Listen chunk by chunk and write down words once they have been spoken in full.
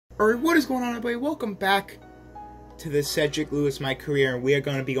Alright, what is going on, everybody? Welcome back to the Cedric Lewis My Career, and we are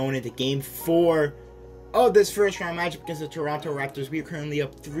going to be going into Game 4 of this first round match against the Toronto Raptors. We are currently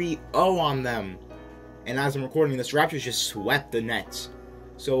up 3-0 on them. And as I'm recording this, Raptors just swept the Nets.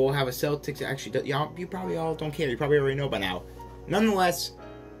 So we'll have a Celtics, actually, you probably all don't care, you probably already know by now. Nonetheless,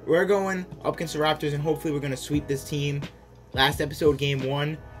 we're going up against the Raptors, and hopefully we're going to sweep this team. Last episode, Game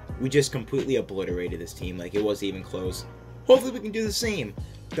 1, we just completely obliterated this team, like it wasn't even close. Hopefully we can do the same.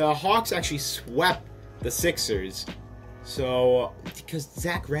 The Hawks actually swept the Sixers. So, because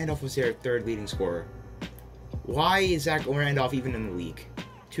Zach Randolph was their third leading scorer. Why is Zach Randolph even in the league?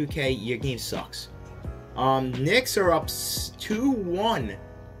 2K, your game sucks. Knicks are up 2-1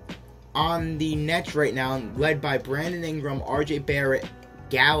 on the Nets right now, led by Brandon Ingram, RJ Barrett,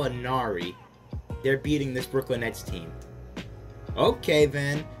 Gallinari. They're beating this Brooklyn Nets team. Okay,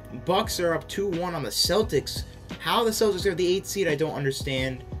 then. Bucks are up 2-1 on the Celtics. How the Celtics are the 8th seed, I don't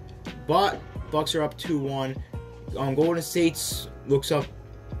understand. But Bucks are up 2-1. Golden State's looks up.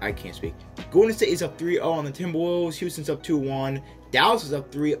 I can't speak. Golden State is up 3-0 on the Timberwolves. Houston's up 2-1. Dallas is up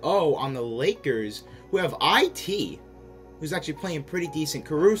 3-0 on the Lakers, who have IT, who's actually playing pretty decent.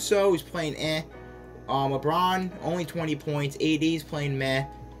 Caruso, who's playing eh. LeBron, only 20 points. AD's playing meh.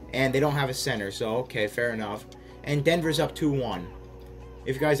 And they don't have a center, so okay, fair enough. And Denver's up 2-1.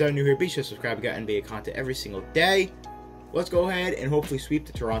 If you guys are new here, be sure to subscribe. We got NBA content every single day. Let's go ahead and hopefully sweep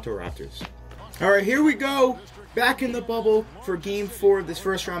the Toronto Raptors. Alright, here we go. Back in the bubble for Game 4 of this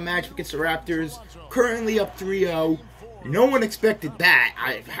first round match against the Raptors. Currently up 3-0. No one expected that.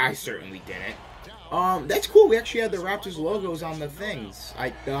 I certainly didn't. That's cool. We actually had the Raptors logos on the things.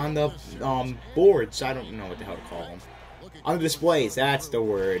 On the boards. I don't know what the hell to call them. On the displays, that's the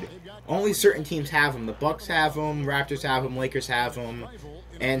word. Only certain teams have them. The Bucks have them, Raptors have them, Lakers have them,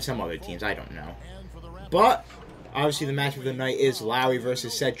 and some other teams. I don't know. But, obviously the match of the night is Lowry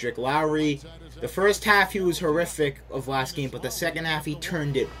versus Cedric. Lowry, the first half he was horrific of last game, but the second half he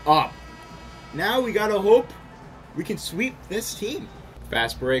turned it up. Now we gotta hope we can sweep this team.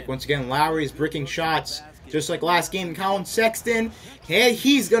 Fast break. Once again, Lowry is bricking shots. Just like last game, Colin Sexton, hey,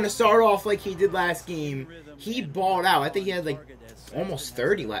 he's going to start off like he did last game. He balled out. I think he had like almost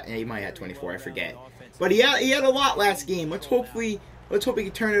 30. He might have had 24, I forget. But he had a lot last game. Let's hope he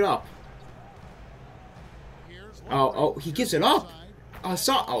can turn it up. Oh, he gives it up.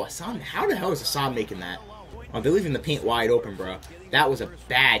 Hassan, how the hell is Hassan making that? Oh, they're leaving the paint wide open, bro. That was a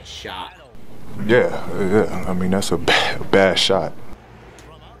bad shot. Yeah. I mean, that's a bad shot.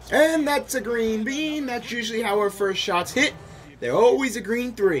 And that's a green bean. That's usually how our first shots hit. They're always a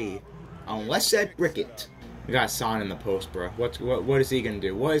green 3. Unless that brick it. We got Hassan in the post, bro. What is he going to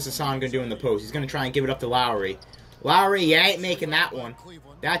do? What is Hassan going to do in the post? He's going to try and give it up to Lowry. Lowry, you ain't making that one.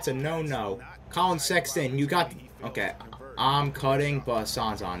 That's a no-no. Colin Sexton, you got... Okay, I'm cutting, but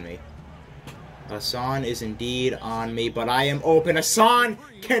Hassan's on me. Hassan is indeed on me, but I am open. Hassan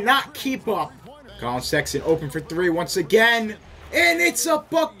cannot keep up. Colin Sexton open for 3 once again. And it's a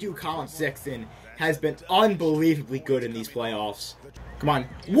buck. Dude, Colin Sexton has been unbelievably good in these playoffs. Come on.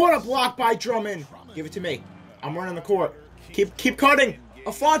 What a block by Drummond. Give it to me. I'm running the court. Keep cutting.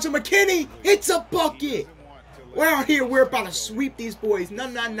 Alfonso McKinney. It's a bucket. We're out here. We're about to sweep these boys.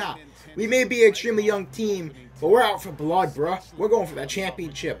 Nah. We may be an extremely young team, but we're out for blood, bruh. We're going for that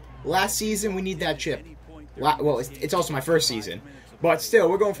championship. Last season, we need that chip. Well, it's also my first season. But still,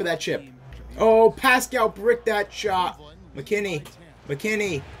 we're going for that chip. Oh, Pascal bricked that shot. McKinney.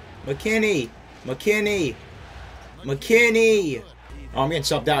 Oh, I'm getting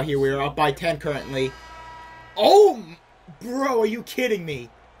subbed out here. We're up by 10 currently. Oh, bro, are you kidding me?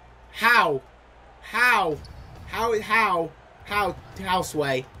 How,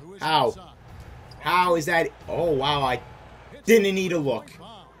 Sway? How is that? Oh, wow, I didn't need a look.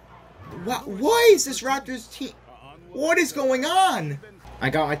 Why is this Raptors team? What is going on? I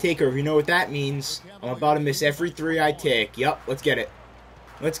got my takeover. You know what that means. I'm about to miss every 3 I take. Yup, let's get it.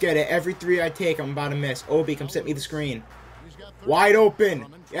 Every 3 I take, I'm about to miss. Obi, come set me the screen. Wide open.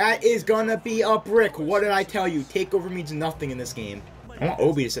 That is gonna be a brick. What did I tell you? Takeover means nothing in this game. I want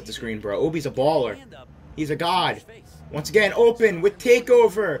Obi to set the screen, bro. Obi's a baller. He's a god. Once again, open with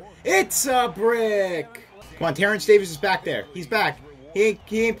takeover. It's a brick. Come on, Terrence Davis is back there. He's back. He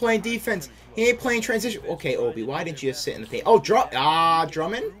ain't playing defense. He ain't playing transition. Okay, Obi, why didn't you just sit in the paint? Oh,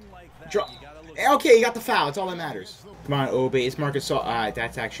 Drummond? Okay, you got the foul. That's all that matters. Come on, Obi. It's Marcus.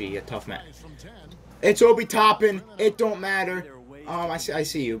 That's actually a tough match. It's Obi Toppin. It don't matter. I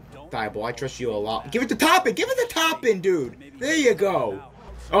see you, Thibault. I trust you a lot. Give it to Toppin. Give it to Toppin, dude. There you go.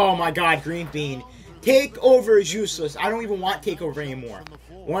 Oh, my God. Green Bean. Takeover is useless. I don't even want takeover anymore.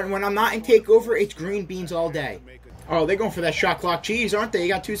 When I'm not in takeover, it's green beans all day. Oh, they're going for that shot clock cheese, aren't they? You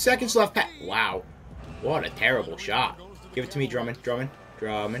got 2 seconds left. Wow. What a terrible shot. Give it to me, Drummond.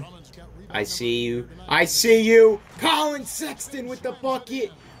 Drummond. I see you. I see you. Colin Sexton with the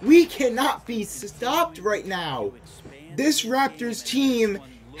bucket. We cannot be stopped right now. This Raptors team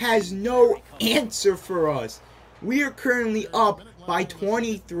has no answer for us. We are currently up by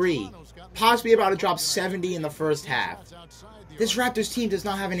 23. Possibly about to drop 70 in the first half. This Raptors team does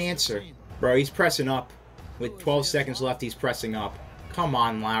not have an answer. Bro, he's pressing up. With 12 seconds left, he's pressing up. Come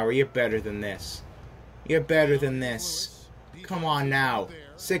on, Lowry. You're better than this. You're better than this. Come on now.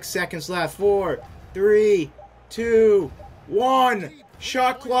 6 seconds left. 4, 3, 2, 1.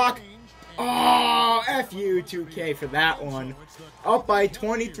 Shot clock. Oh, F you, 2K, for that one. Up by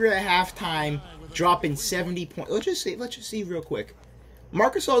 23 at halftime, dropping 70 points. Let's just see real quick.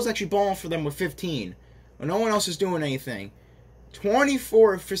 Marc Gasol is actually balling for them with 15. Well, no one else is doing anything.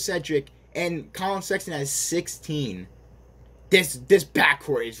 24 for Cedric, and Colin Sexton has 16. This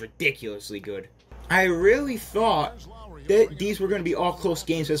backcourt is ridiculously good. I really thought that these were going to be all close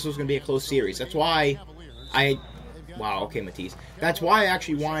games. This was going to be a close series. That's why wow, okay, Matisse. That's why I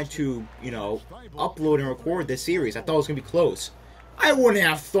actually wanted to, upload and record this series. I thought it was going to be close. I wouldn't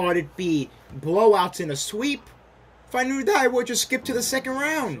have thought it'd be blowouts in a sweep. If I knew that, I would just skip to the second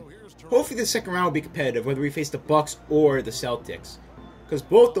round. Hopefully the second round will be competitive, whether we face the Bucks or the Celtics. Because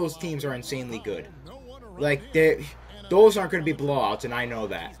both those teams are insanely good. Those aren't going to be blowouts, and I know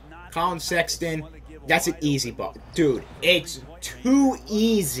that. Colin Sexton, that's an easy ball. Dude, it's too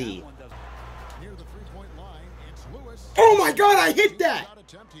easy. Oh my god, I hit that!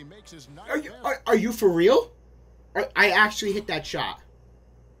 Are you for real? I actually hit that shot.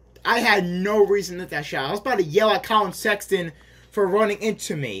 I had no reason to hit that shot. I was about to yell at Colin Sexton for running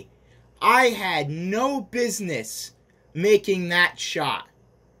into me. I had no business making that shot.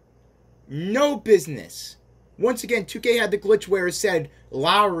 No business. Once again, 2K had the glitch where it said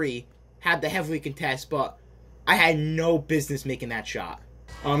Lowry had the heavily contest, but I had no business making that shot.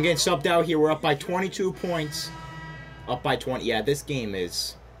 I'm getting subbed out here. We're up by 22 points. Up by 20. Yeah, this game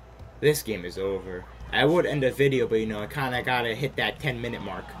is over. I would end the video, but I kind of gotta hit that 10-minute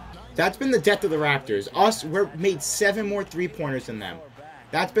mark. That's been the death of the Raptors. We're made 7 more 3-pointers than them.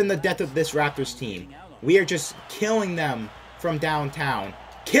 That's been the death of this Raptors team. We are just killing them from downtown.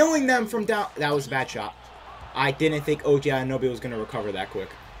 That was a bad shot. I didn't think OG Anunoby was gonna recover that quick.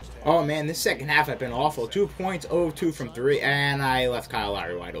 Oh man, this second half has been awful. 2 points, 0-2 from 3, and I left Kyle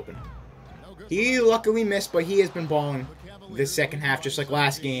Lowry wide open. He luckily missed, but he has been balling this second half just like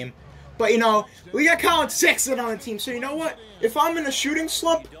last game. But, we got Colin Sexton on the team, so you know what? If I'm in a shooting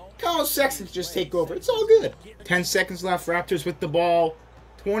slump, Colin Sexton just take over. It's all good. 10 seconds left. Raptors with the ball.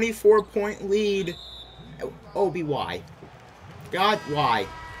 24-point lead. Obi, why? God, why?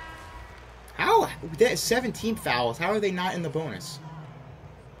 How? There's 17 fouls. How are they not in the bonus?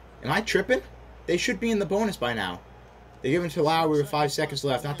 Am I tripping? They should be in the bonus by now. They give it to Lowry with 5 seconds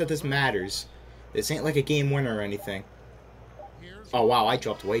left. Not that this matters. This ain't like a game winner or anything. Oh, wow, I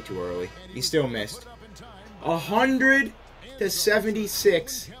dropped way too early. He still missed.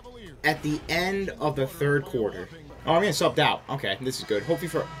 100-76 at the end of the third quarter. Oh, I'm getting subbed out. Okay, this is good.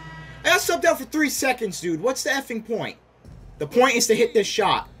 Hopefully I got subbed out for 3 seconds, dude. What's the effing point? The point is to hit this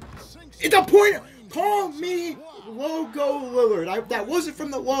shot. The point... Call me Logo Lillard. That wasn't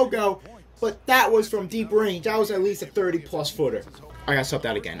from the logo, but that was from deep range. That was at least a 30-plus footer. I got subbed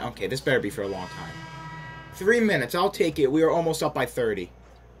out again. Okay, this better be for a long time. 3 minutes. I'll take it. We are almost up by 30.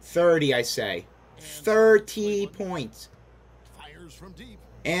 30, I say. 30 points.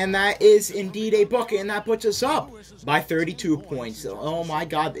 And that is indeed a bucket, and that puts us up by 32 points. Oh my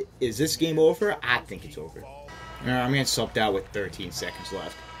god. Is this game over? I think it's over. I'm getting subbed out with 13 seconds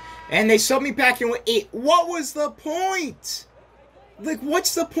left. And they subbed me back in with 8. What was the point?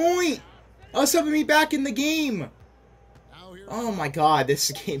 What's the point of subbing me back in the game? Oh my god,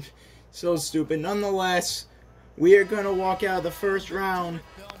 this game so stupid. Nonetheless, we are going to walk out of the first round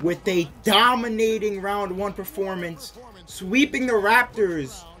with a dominating round 1 performance, sweeping the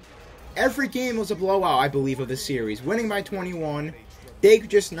Raptors. Every game was a blowout, I believe, of the series. Winning by 21. They could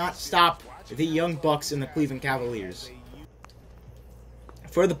just not stop the Young Bucks and the Cleveland Cavaliers.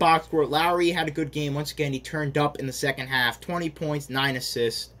 For the box score, Lowry had a good game. Once again, he turned up in the second half. 20 points, 9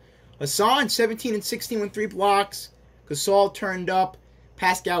 assists. Hassan, 17 and 16 with 3 blocks. Gasol turned up.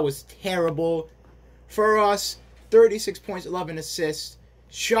 Pascal was terrible. For us, 36 points, 11 assists.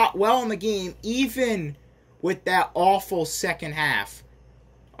 Shot well in the game, even with that awful second half.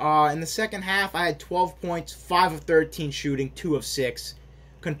 In the second half, I had 12 points, 5 of 13 shooting, 2 of 6.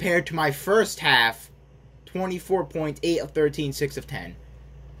 Compared to my first half, 24 points, 8 of 13, 6 of 10.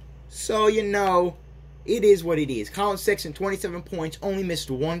 So, it is what it is. Colin Sexton, 27 points, only missed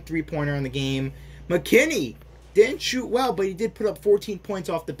 1 3-pointer in the game. McKinney didn't shoot well, but he did put up 14 points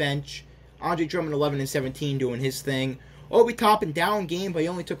off the bench. Andre Drummond, 11 and 17, doing his thing. Obi Toppin, down game, but he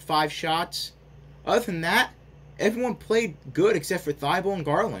only took 5 shots. Other than that, everyone played good except for Thibault and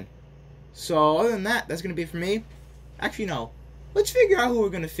Garland. So, other than that, that's going to be it for me. Actually, no. Let's figure out who we're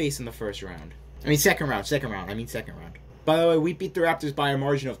going to face in the first round. Second round. By the way, we beat the Raptors by a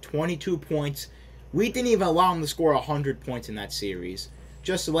margin of 22 points. We didn't even allow them to score 100 points in that series.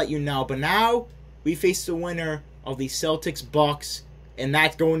 Just to let you know. But now, we face the winner of the Celtics-Bucks. And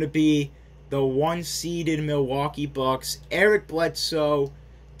that's going to be the 1-seeded Milwaukee Bucks. Eric Bledsoe,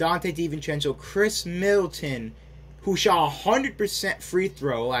 Dante DiVincenzo, Chris Middleton, who shot 100% free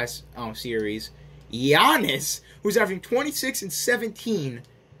throw last series. Giannis, who's averaging 26 and 17.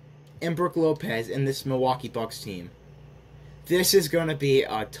 And Brook Lopez in this Milwaukee Bucks team. This is going to be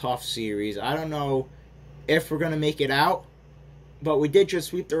a tough series. I don't know if we're going to make it out. But we did just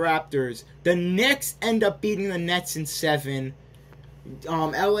sweep the Raptors. The Knicks end up beating the Nets in 7.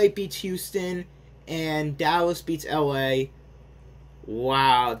 LA beats Houston. And Dallas beats LA.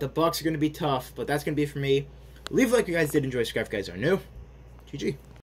 Wow. The Bucks are going to be tough. But that's going to be it for me. Leave a like if you guys did enjoy. Subscribe if you guys are new. GG.